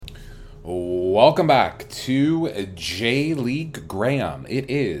Welcome back to J League Graham.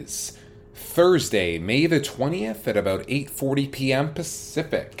 It is Thursday, May the 20th at about 8:40 p.m.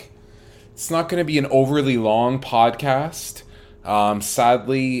 Pacific. It's not going to be an overly long podcast.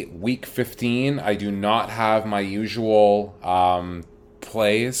 Sadly, week 15, I do not have my usual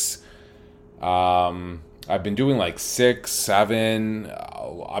plays. I've been doing like 6, 7,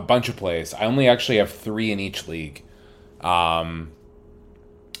 a bunch of plays. I only actually have 3 in each league.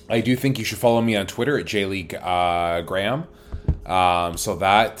 I do think you should follow me on Twitter at JLeagueGraham. So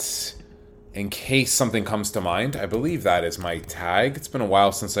that, in case something comes to mind, I believe that is my tag. It's been a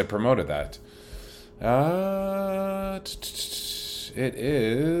while since I promoted that. It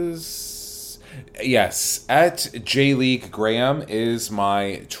is... Yes, at JLeagueGraham is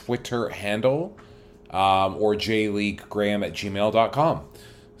my Twitter handle, or jleaguegraham@gmail.com.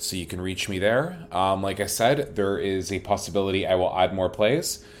 So you can reach me there. Like I said, there is a possibility I will add more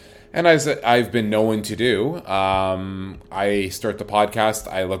plays. And as I've been known to do, I start the podcast,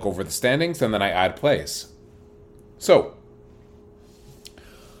 I look over the standings, and then I add plays. So,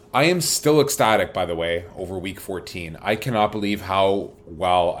 I am still ecstatic, by the way, over week 14. I cannot believe how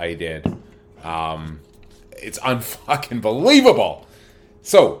well I did. It's unfucking believable.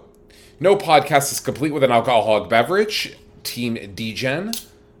 So, no podcast is complete with an alcoholic beverage. Team Degen.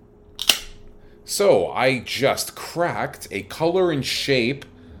 So, I just cracked a Color and Shape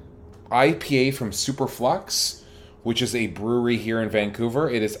IPA from Superflux, which is a brewery here in Vancouver.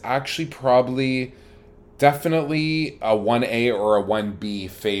 It is actually definitely a 1A or a 1B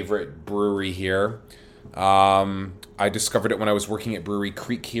favorite brewery here. I discovered it when I was working at Brewery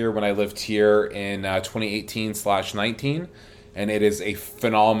Creek here when I lived here in 2018/19, and it is a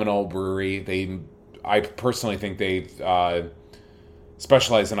phenomenal brewery. I personally think they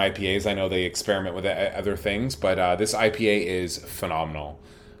specialize in IPAs. I know they experiment with other things, but this IPA is phenomenal.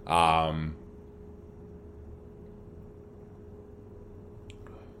 Oh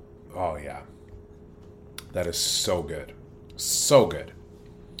yeah, that is so good. So good.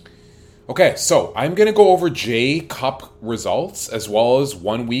 Okay, so I'm going to go over J Cup results as well as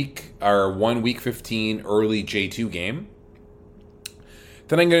 1 week 15 early J2 game.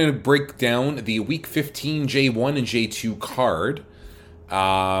 Then I'm going to break down the week 15 J1 and J2 card.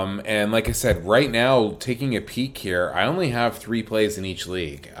 And like I said, right now, taking a peek here, I only have 3 plays in each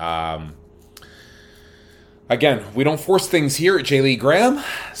league. Again, we don't force things here at J League Graham.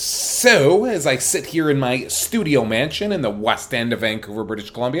 So, as I sit here in my studio mansion in the west end of Vancouver, British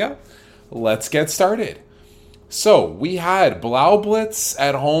Columbia, let's get started. So, we had Blaublitz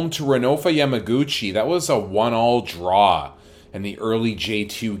at home to Renofa Yamaguchi. That was a 1-all draw in the early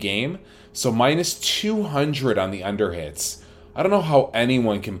J2 game. So, minus 200 on the underhits. I don't know how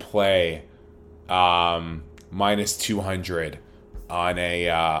anyone can play minus 200 on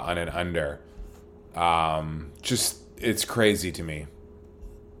an under. Just, it's crazy to me.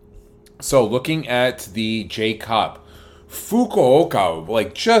 So, looking at the J Cup,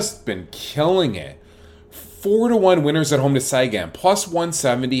 Fukuoka, just been killing it. 4-1 winners at home to Saigon, plus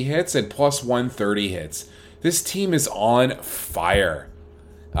 170 hits and plus 130 hits. This team is on fire.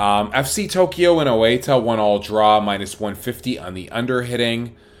 FC Tokyo and Oita 1-all draw, minus 150 on the under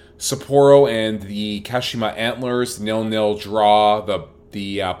hitting. Sapporo and the Kashima Antlers 0-0 draw, the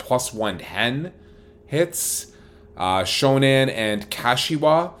plus 110 hits. Shonan and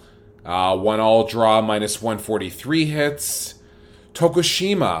Kashiwa 1-all draw, minus 143 hits.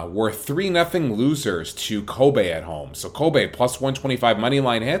 Tokushima were 3-0 losers to Kobe at home. So Kobe plus 125 money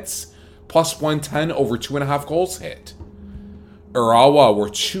line hits, plus 110 over 2.5 goals hit. Urawa were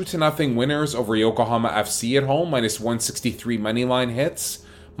 2-0 winners over Yokohama FC at home, minus 163 moneyline hits,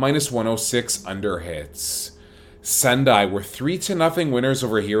 minus 106 under hits. Sendai were 3-0 winners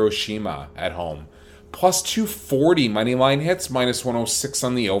over Hiroshima at home, plus 240 moneyline hits, minus 106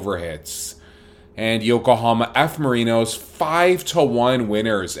 on the over hits. And Yokohama F Marinos 5-1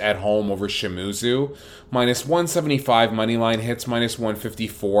 winners at home over Shimizu, minus 175 moneyline hits, minus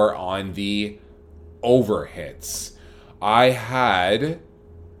 154 on the over hits. I had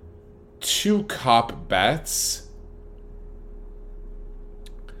 2 cup bets.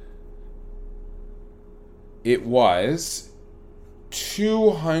 It was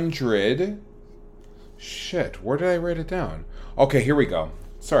 200. Shit, where did I write it down? Okay, here we go.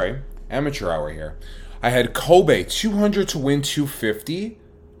 Sorry, amateur hour here. I had Kobe 200 to win 250.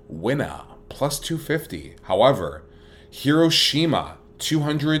 Winner, plus 250. However, Hiroshima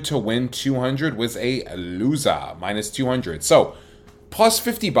 200 to win 200 was a loser, minus 200. So, plus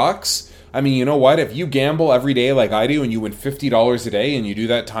 $50. I mean, you know what? If you gamble every day like I do and you win $50 a day and you do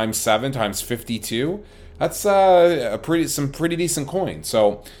that times 7 times 52, that's some pretty decent coin.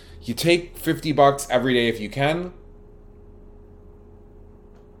 So, You take $50 every day if you can.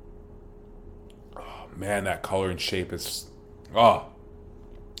 Oh, man, that color and shape is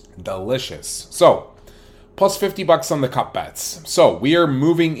delicious. So, plus $50 on the cup bets. So, we are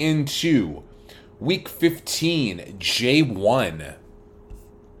moving into week 15, J1.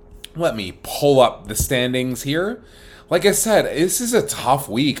 Let me pull up the standings here. Like I said, this is a tough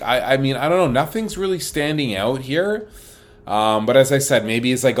week. I mean, I don't know. Nothing's really standing out here. But as I said,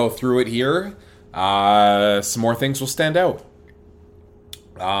 maybe as I go through it here, some more things will stand out.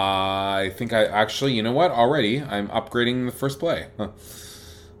 I think I actually, you know what? Already, I'm upgrading the first play.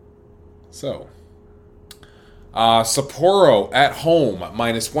 So, Sapporo at home,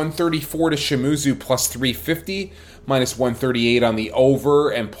 minus 134 to Shimizu, plus 350. Minus 138 on the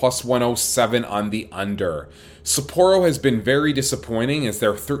over and plus 107 on the under. Sapporo has been very disappointing as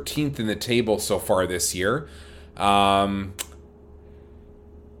they're 13th in the table so far this year.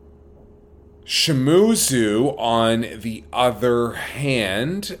 Shimizu, on the other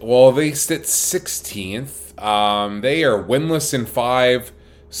hand, well, they sit 16th. They are winless in 5.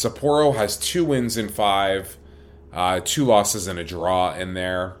 Sapporo has 2 wins in 5, 2 losses and a draw in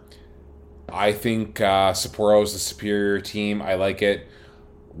there. I think Sapporo is the superior team. I like it.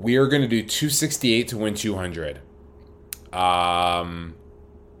 We are going to do 268 to win 200.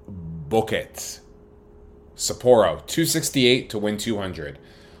 Book it. Sapporo, 268 to win 200.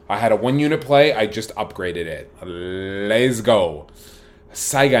 I had a 1-unit play. I just upgraded it. Let's go.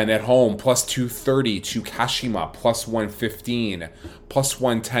 Saigon at home, plus 230 to Kashima, plus 115, plus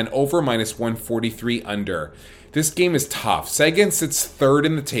 110 over, minus 143 under. This game is tough. Saigon sits 3rd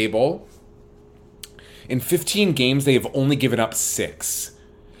in the table. In 15 games, they have only given up 6.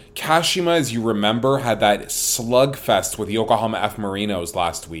 Kashima, as you remember, had that slugfest with Yokohama F. Marinos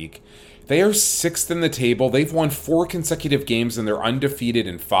last week. They are 6th in the table. They've won 4 consecutive games, and they're undefeated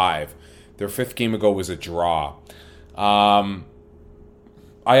in 5. Their 5th game ago was a draw. I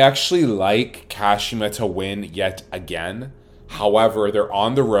actually like Kashima to win yet again. However, they're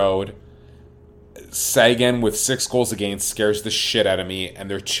on the road. Saigon with 6 goals against scares the shit out of me, and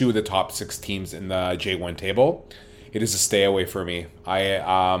they're 2 of the top 6 teams in the J1 table. It is a stay away for me.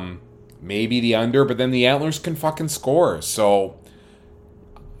 I maybe the under, but then the Antlers can fucking score. So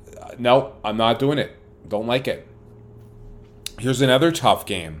no, I'm not doing it. Don't like it. Here's another tough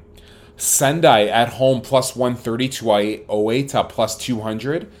game. Sendai at home, plus 130 to Oita, plus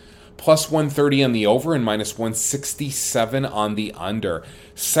 200. Plus 130 on the over and minus 167 on the under.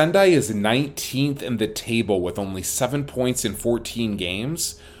 Sendai is 19th in the table with only 7 points in 14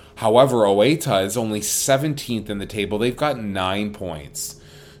 games. However, Oita is only 17th in the table. They've got 9 points.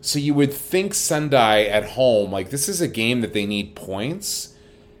 So you would think Sendai at home, like this is a game that they need points.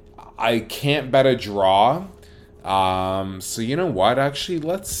 I can't bet a draw. So you know what? Actually,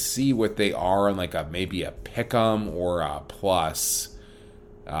 let's see what they are on like maybe a pick'em or a plus.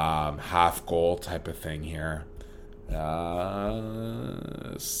 Half goal type of thing here.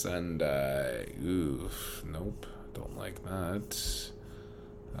 Sendai. Oof. Nope. Don't like that.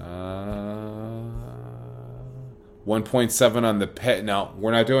 1.7 on the pit. No,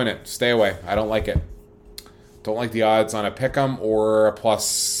 we're not doing it. Stay away. I don't like it. Don't like the odds on a pick'em or a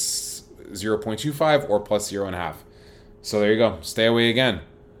plus 0.25 or plus 0.5. So there you go. Stay away again.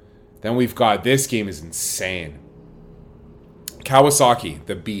 Then we've got, this game is insane. Kawasaki,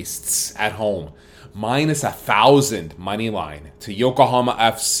 the Beasts, at home. Minus 1,000 money line to Yokohama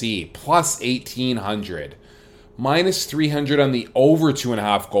FC. Plus 1,800. Minus 300 on the over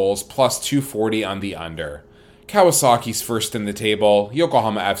 2.5 goals. Plus 240 on the under. Kawasaki's first in the table.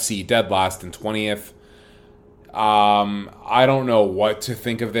 Yokohama FC dead last in 20th. I don't know what to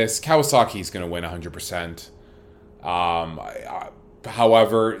think of this. Kawasaki's going to win 100%.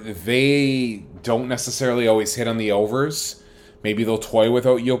 However, they don't necessarily always hit on the overs. Maybe they'll toy with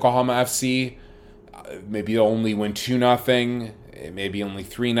Yokohama FC. Maybe they'll only win 2-0. Maybe only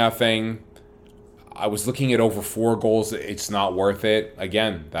 3-0. I was looking at over 4 goals. It's not worth it.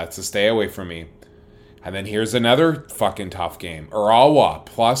 Again, that's a stay away from me. And then here's another fucking tough game. Urawa,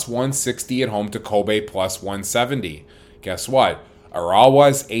 plus 160 at home to Kobe, plus 170. Guess what?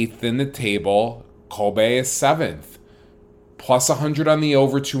 Urawa's 8th in the table. Kobe is 7th. Plus 100 on the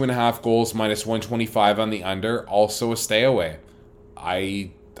over, 2.5 goals, minus 125 on the under. Also a stay away.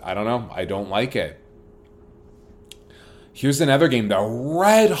 I don't know. I don't like it. Here's another game. The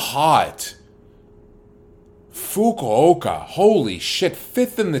red hot Fukuoka. Holy shit.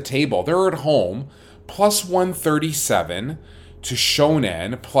 5th in the table. They're at home. Plus 137 to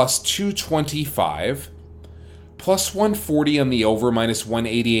Shonan. Plus 225. Plus 140 on the over. Minus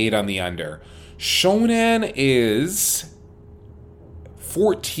 188 on the under. Shonan is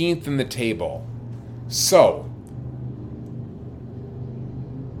 14th in the table. So,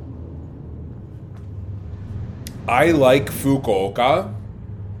 I like Fukuoka.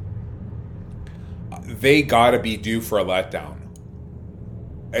 They gotta be due for a letdown.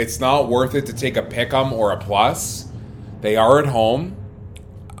 It's not worth it to take a pick'em or a plus. They are at home.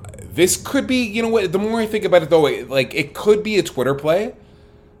 This could be, you know what, the more I think about it though, it could be a Twitter play.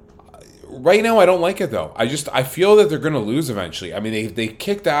 Right now I don't like it though. I feel that they're going to lose eventually. I mean, they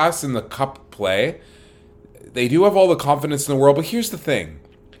kicked ass in the cup play. They do have all the confidence in the world, but here's the thing.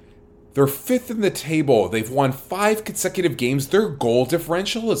 They're 5th in the table. They've won 5 consecutive games. Their goal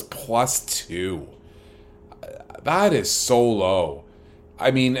differential is +2. That is so low.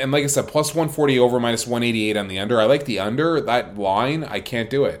 I mean, and like I said, +140 over, -188 on the under. I like the under. That line, I can't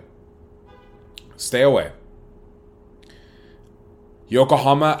do it. Stay away.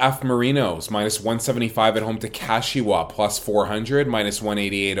 Yokohama F. Marinos, -175 at home to Kashiwa, +400,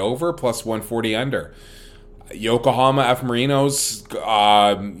 -188 over, +140 under. Yokohama F. Marinos,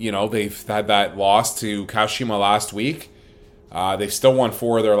 they've had that loss to Kashima last week. They've still won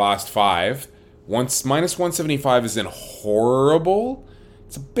 4 of their last 5. -175 isn't horrible.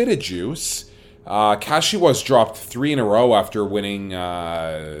 It's a bit of juice. Kashiwa's dropped 3 in a row after winning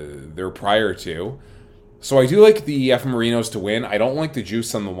their prior 2. So I do like the F. Marinos to win. I don't like the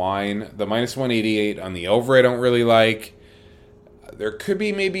juice on the line. The -188 on the over I don't really like. There could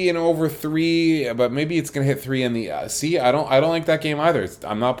be maybe an over 3, but maybe it's going to hit 3 in the... I don't like that game either.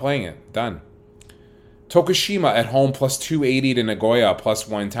 I'm not playing it. Done. Tokushima at home, +280 to Nagoya,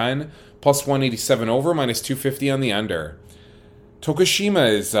 +110. +187 over, -250 on the under. Tokushima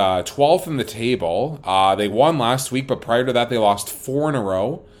is 12th in the table. They won last week, but prior to that, they lost 4 in a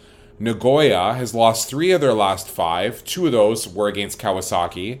row. Nagoya has lost 3 of their last 5. 2 of those were against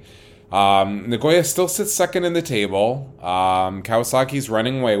Kawasaki. Nagoya still sits 2nd in the table. Kawasaki's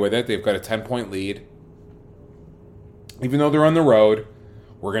running away with it. They've got a 10-point lead. Even though they're on the road,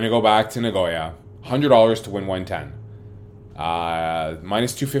 we're going to go back to Nagoya. $100 to win 110.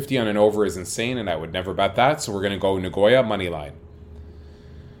 -250 on an over is insane, and I would never bet that. So we're going to go Nagoya money line.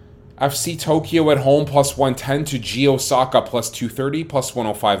 FC Tokyo at home, +110 to G Osaka, +230,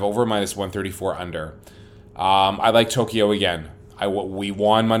 +105 over, -134 under. I like Tokyo again. We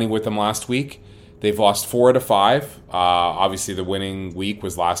won money with them last week. They've lost 4 out of 5. Obviously, the winning week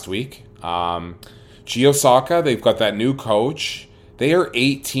was last week. G Osaka, they've got that new coach. They are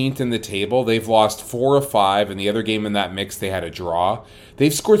 18th in the table. They've lost 4 of 5, and the other game in that mix, they had a draw.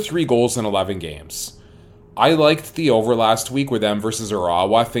 They've scored 3 goals in 11 games. I liked the over last week with them versus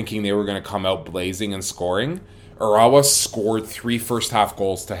Urawa, thinking they were going to come out blazing and scoring. Urawa scored 3 first-half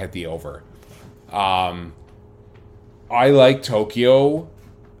goals to hit the over. I like Tokyo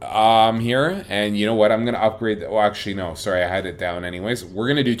here, and you know what? I'm going to upgrade. Well, actually, no. Sorry, I had it down anyways. We're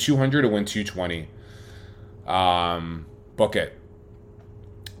going to do 200 to win 220. Book it.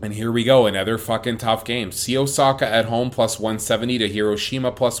 And here we go, another fucking tough game. C Osaka at home, +170 to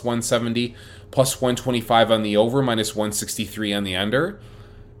Hiroshima, +170, +125 on the over, -163 on the under.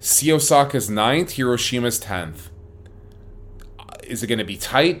 C Osaka's 9th, Hiroshima's 10th. Is it going to be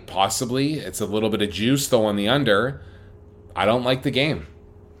tight? Possibly. It's a little bit of juice, though, on the under. I don't like the game.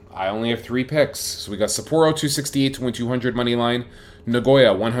 I only have 3 picks. So we got Sapporo, 268 to win 200 money line.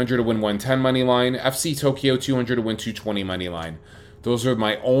 Nagoya, 100 to win 110 money line. FC Tokyo, 200 to win 220 money line. Those are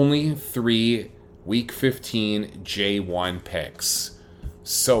my only 3 Week 15 J1 picks.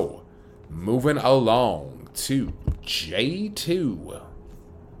 So, moving along to J2.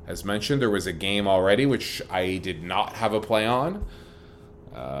 As mentioned, there was a game already which I did not have a play on.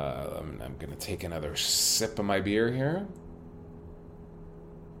 I'm going to take another sip of my beer here.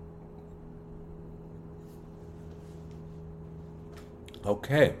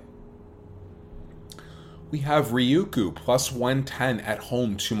 Okay. We have Ryukyu, +110 at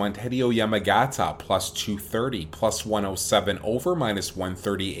home to Montedio Yamagata, +230, +107 over,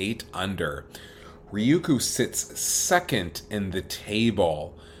 -138 under. Ryukyu sits 2nd in the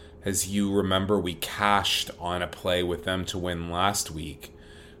table. As you remember, we cashed on a play with them to win last week.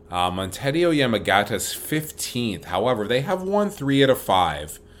 Montedio Yamagata's 15th. However, they have won 3 out of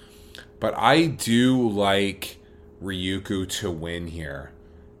 5. But I do like Ryukyu to win here.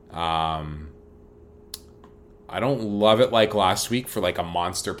 I don't love it like last week for like a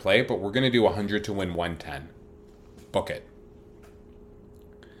monster play, but we're going to do 100 to win 110. Book it.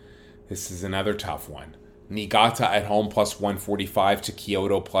 This is another tough one. Niigata at home, +145 to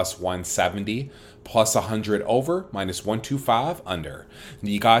Kyoto, +170, +100 over, -125 under.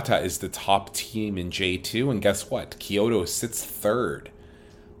 Niigata is the top team in J2, and guess what? Kyoto sits 3rd.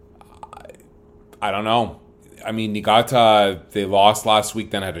 I don't know. I mean, Niigata, they lost last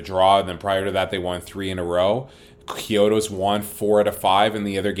week, then had a draw, and then prior to that, they won 3 in a row. Kyoto's won 4 out of 5, and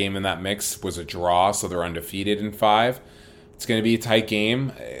the other game in that mix was a draw, so they're undefeated in 5. It's going to be a tight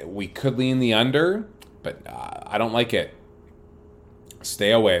game. We could lean the under, but I don't like it.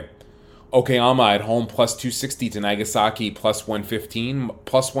 Stay away. Okayama at home plus 260 to Nagasaki plus 115,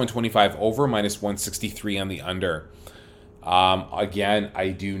 plus 125 over, minus 163 on the under. Again, I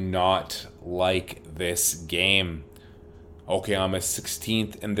do not like this game. Okayama's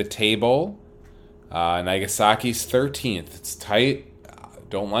 16th in the table. Nagasaki's 13th. It's tight.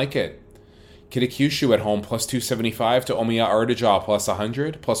 Don't like it. Kitakyushu at home plus 275 to Omiya Ardija plus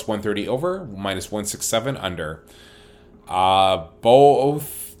 100, plus 130 over, minus 167 under.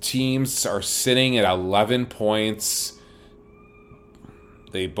 Both teams are sitting at 11 points.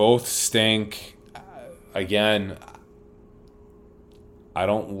 They both stink. Again, I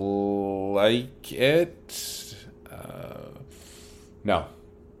don't like it. No.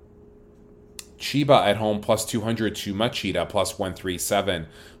 Chiba at home plus 200 to Machida plus 137,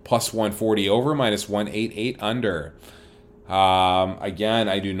 plus 140 over, minus 188 under. Again,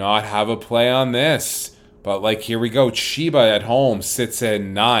 I do not have a play on this. But, like, here we go. Chiba at home sits at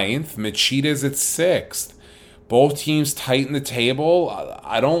 9th. Machida's at 6th. Both teams tighten the table.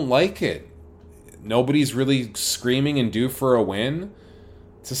 I don't like it. Nobody's really screaming and due for a win.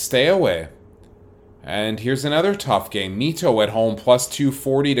 It's a stay away. And here's another tough game. Mito at home plus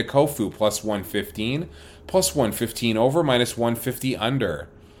 240 to Kofu plus 115. Plus 115 over, minus 150 under.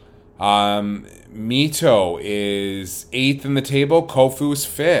 Mito is 8th in the table. Kofu's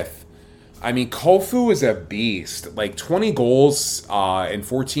 5th. I mean, Kofu is a beast. Like, 20 goals in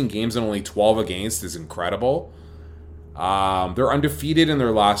 14 games and only 12 against is incredible. They're undefeated in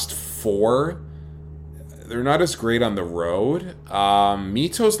their last 4. They're not as great on the road.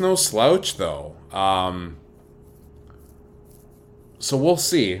 Mito's no slouch, though. So we'll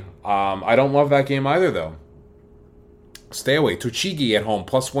see. I don't love that game either, though. Stay away. Tochigi at home,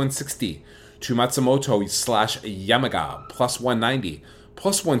 plus 160. To Matsumoto / Yamaga, plus 190.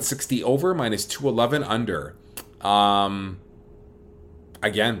 Plus 160 over, minus 211 under.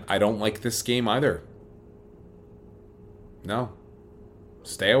 Again, I don't like this game either. No.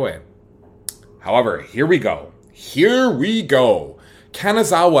 Stay away. However, here we go.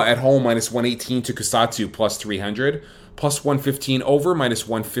 Kanazawa at home, minus 118 to Kusatsu, plus 300. Plus 115 over, minus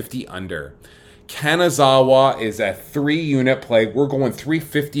 150 under. Kanazawa is a 3-unit play. We're going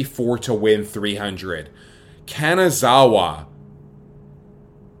 354 to win 300. Kanazawa,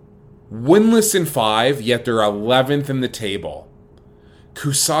 winless in 5, yet they're 11th in the table.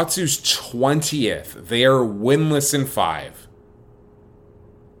 Kusatsu's 20th. They are winless in 5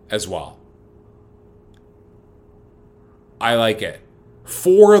 as well. I like it.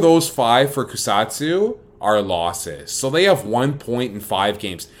 4 of those 5 for Kusatsu are losses. So they have 1 point in 5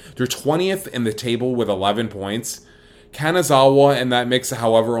 games. They're 20th in the table with 11 points. Kanazawa in that mix,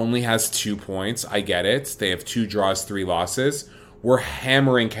 however, only has 2 points. I get it. They have 2 draws, 3 losses. We're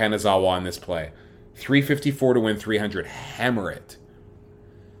hammering Kanazawa on this play. 354 to win 300. Hammer it.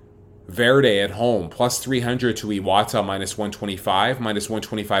 Verde at home, plus 300 to Iwata, minus 125. Minus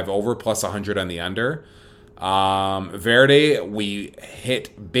 125 over, plus 100 on the under. Verde, we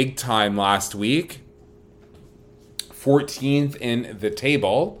hit big time last week. 14th in the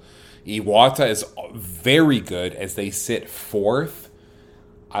table. Iwata is very good as they sit 4th.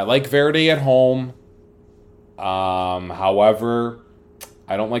 I like Verde at home. However,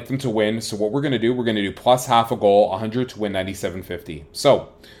 I don't like them to win. So what we're going to do plus half a goal, 100 to win 97.50. So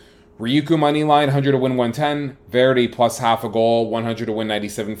Ryukyu money line, 100 to win 110. Verde plus half a goal, 100 to win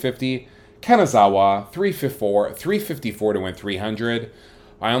 97.50. Kanazawa, 354 to win 300.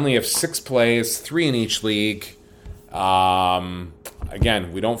 I only have 6 plays, 3 in each league.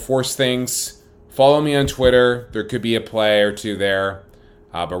 Again, we don't force things. Follow me on Twitter. There could be a play or 2 there.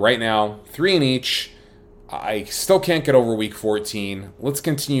 But right now, 3 in each. I still can't get over week 14. Let's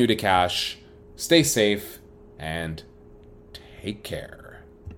continue to cash. Stay safe and take care.